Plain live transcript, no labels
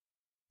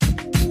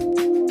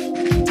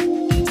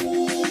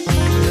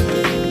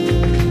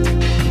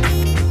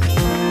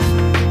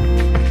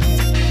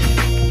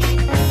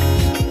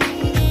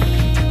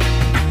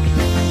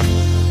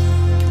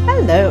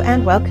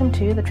and welcome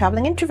to The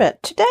Traveling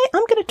Introvert. Today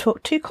I'm going to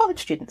talk to college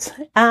students.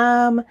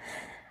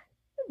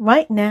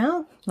 Right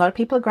now, a lot of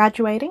people are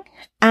graduating,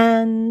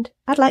 and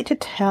I'd like to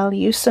tell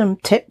you some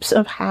tips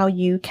of how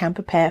you can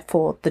prepare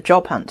for the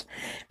job hunt,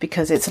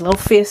 because it's a little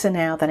fiercer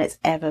now than it's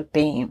ever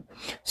been.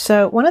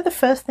 So one of the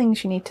first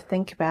things you need to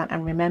think about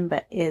and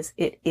remember is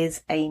it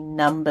is a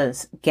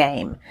numbers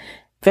game.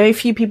 Very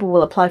few people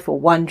will apply for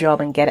one job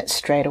and get it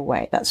straight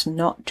away. That's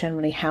not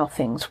generally how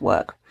things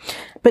work.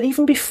 But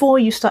even before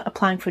you start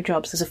applying for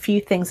jobs, there's a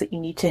few things that you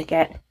need to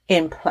get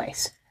in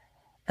place.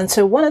 And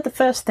so one of the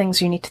first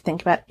things you need to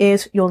think about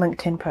is your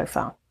LinkedIn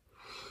profile.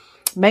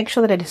 Make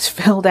sure that it is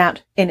filled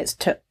out in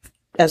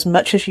as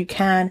much as you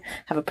can.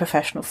 Have a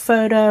professional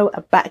photo,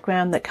 a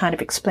background that kind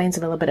of explains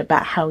a little bit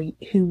about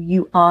who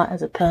you are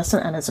as a person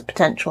and as a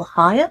potential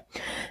hire.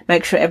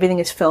 Make sure everything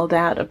is filled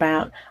out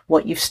about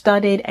what you've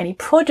studied, any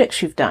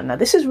projects you've done. Now,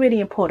 this is really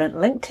important.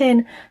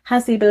 LinkedIn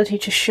has the ability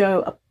to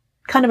show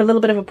a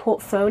little bit of a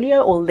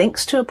portfolio or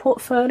links to a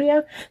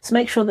portfolio. So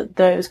make sure that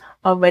those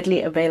are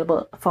readily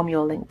available from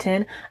your LinkedIn,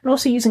 and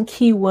also using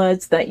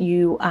keywords that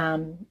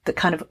the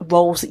kind of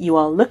roles that you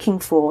are looking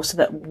for, so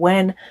that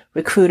when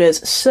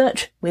recruiters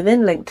search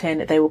within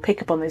LinkedIn, they will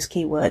pick up on those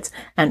keywords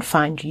and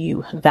find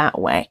you that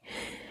way.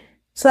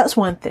 So that's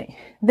one thing.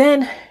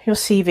 Then your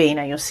CV.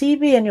 Now, your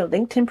CV and your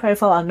LinkedIn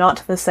profile are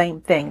not the same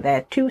thing.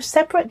 They're two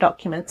separate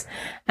documents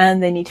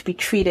and they need to be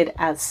treated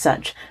as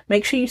such.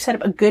 Make sure you set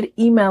up a good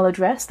email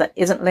address that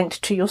isn't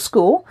linked to your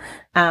school.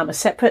 A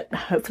separate,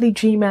 hopefully,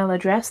 Gmail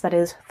address that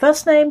is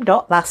first name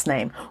dot last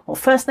name, or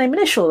first name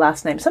initial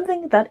last name,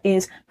 something that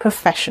is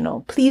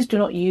professional. Please do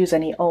not use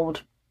any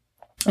old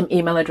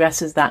email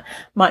addresses that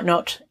might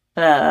not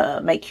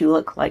make you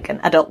look like an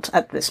adult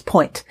at this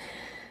point.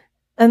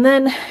 And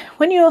then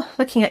when you're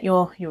looking at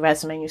your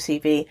resume and your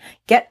CV,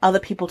 get other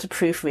people to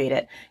proofread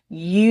it.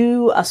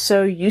 You are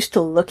so used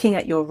to looking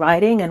at your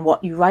writing and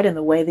what you write and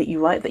the way that you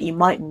write that you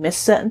might miss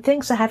certain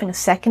things. So having a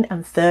second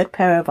and third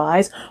pair of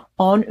eyes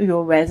on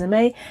your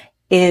resume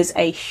is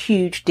a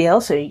huge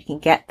deal. So you can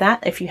get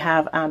that. If you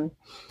have a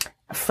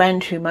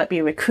friend who might be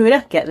a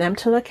recruiter, get them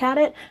to look at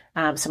it.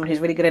 Someone who's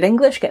really good at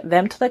English, get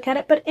them to look at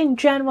it. But in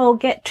general,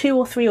 get 2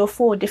 or 3 or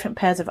 4 different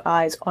pairs of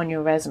eyes on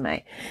your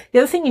resume. The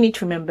other thing you need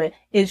to remember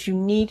is you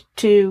need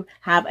to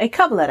have a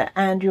cover letter,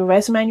 and your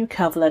resume and your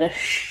cover letter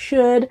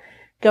should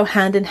go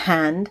hand in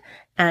hand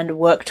and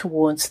work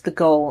towards the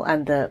goal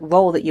and the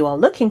role that you are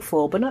looking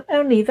for. But not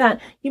only that,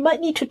 you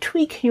might need to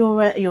tweak your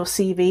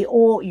CV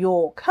or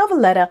your cover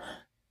letter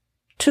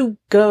to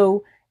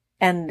go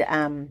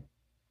and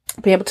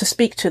be able to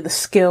speak to the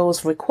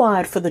skills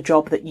required for the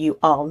job that you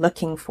are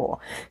looking for.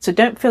 So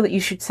don't feel that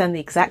you should send the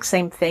exact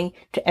same thing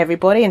to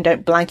everybody, and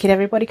don't blanket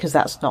everybody, because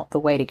that's not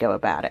the way to go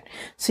about it.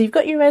 So you've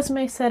got your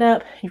resume set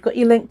up, you've got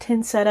your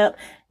LinkedIn set up.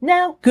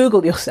 Now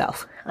Google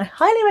yourself. I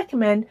highly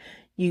recommend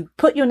you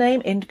put your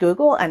name into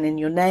Google, and in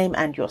your name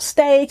and your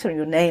state, or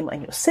your name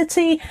and your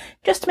city,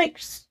 just to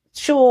make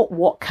sure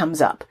what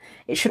comes up.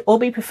 It should all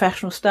be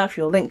professional stuff,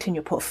 your LinkedIn,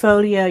 your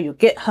portfolio, your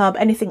GitHub,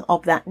 anything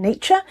of that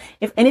nature.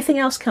 If anything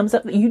else comes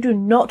up that you do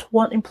not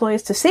want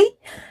employers to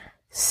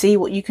see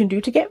what you can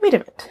do to get rid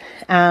of it.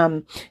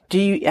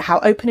 How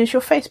open is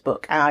your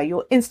Facebook,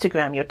 your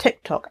Instagram, your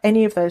TikTok,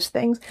 any of those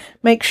things?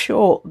 Make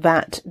sure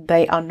that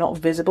they are not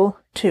visible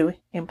to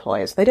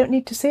employers. They don't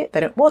need to see it. They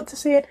don't want to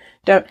see it.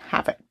 Don't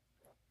have it.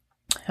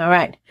 All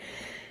right.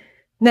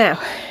 Now,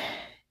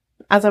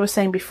 as I was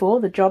saying before,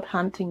 the job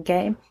hunting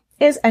game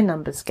is a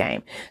numbers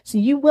game. So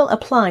you will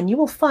apply and you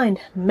will find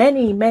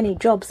many, many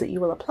jobs that you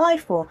will apply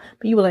for,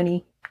 but you will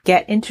only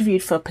get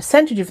interviewed for a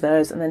percentage of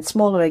those, and then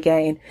smaller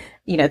again,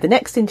 the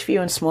next interview,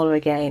 and smaller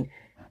again,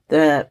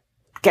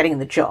 getting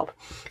the job.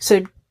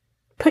 So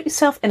put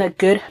yourself in a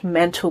good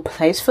mental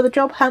place for the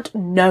job hunt,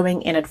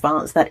 knowing in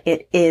advance that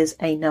it is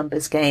a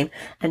numbers game,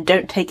 and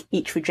don't take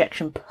each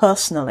rejection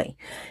personally.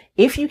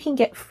 If you can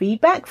get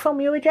feedback from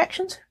your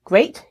rejections,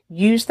 great,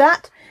 use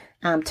that.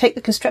 Take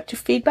the constructive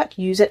feedback,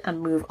 use it,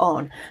 and move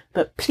on.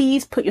 But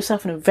please put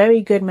yourself in a very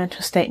good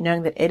mental state,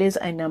 knowing that it is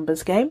a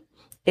numbers game.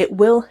 It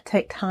will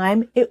take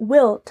time. It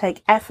will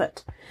take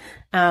effort.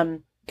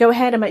 Go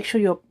ahead and make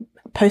sure you're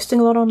posting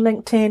a lot on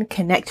LinkedIn,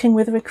 connecting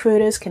with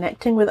recruiters,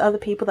 connecting with other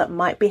people that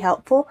might be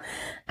helpful,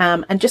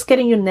 and just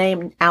getting your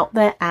name out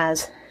there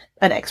as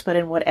an expert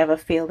in whatever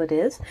field it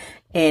is,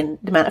 in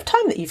the amount of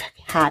time that you've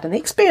had and the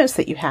experience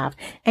that you have.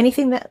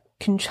 Anything that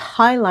can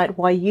highlight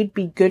why you'd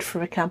be good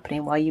for a company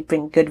and why you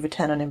bring good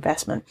return on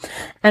investment.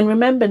 And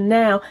remember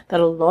now that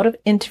a lot of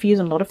interviews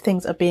and a lot of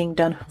things are being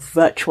done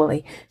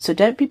virtually. So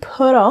don't be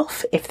put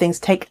off if things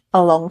take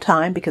a long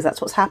time, because that's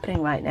what's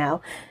happening right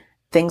now.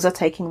 Things are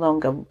taking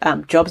longer.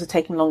 Jobs are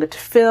taking longer to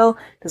fill.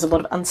 There's a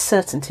lot of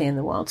uncertainty in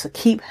the world. So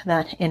keep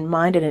that in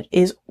mind, and it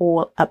is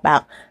all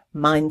about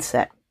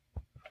mindset.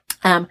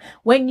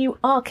 When you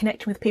are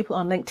connecting with people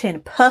on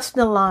LinkedIn,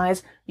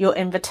 personalize your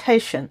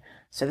invitation.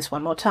 So this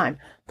one more time.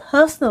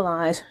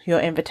 Personalize your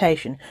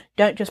invitation.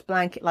 Don't just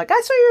blanket like,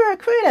 I saw you're a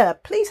recruiter,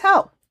 please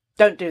help.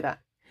 Don't do that.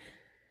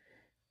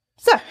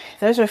 So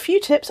those are a few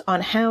tips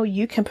on how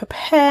you can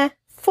prepare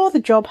for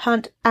the job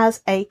hunt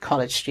as a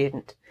college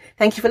student.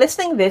 Thank you for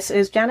listening. This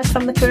is Janice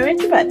from The Career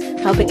Introvert,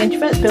 helping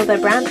introverts build their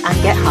brand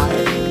and get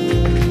hired.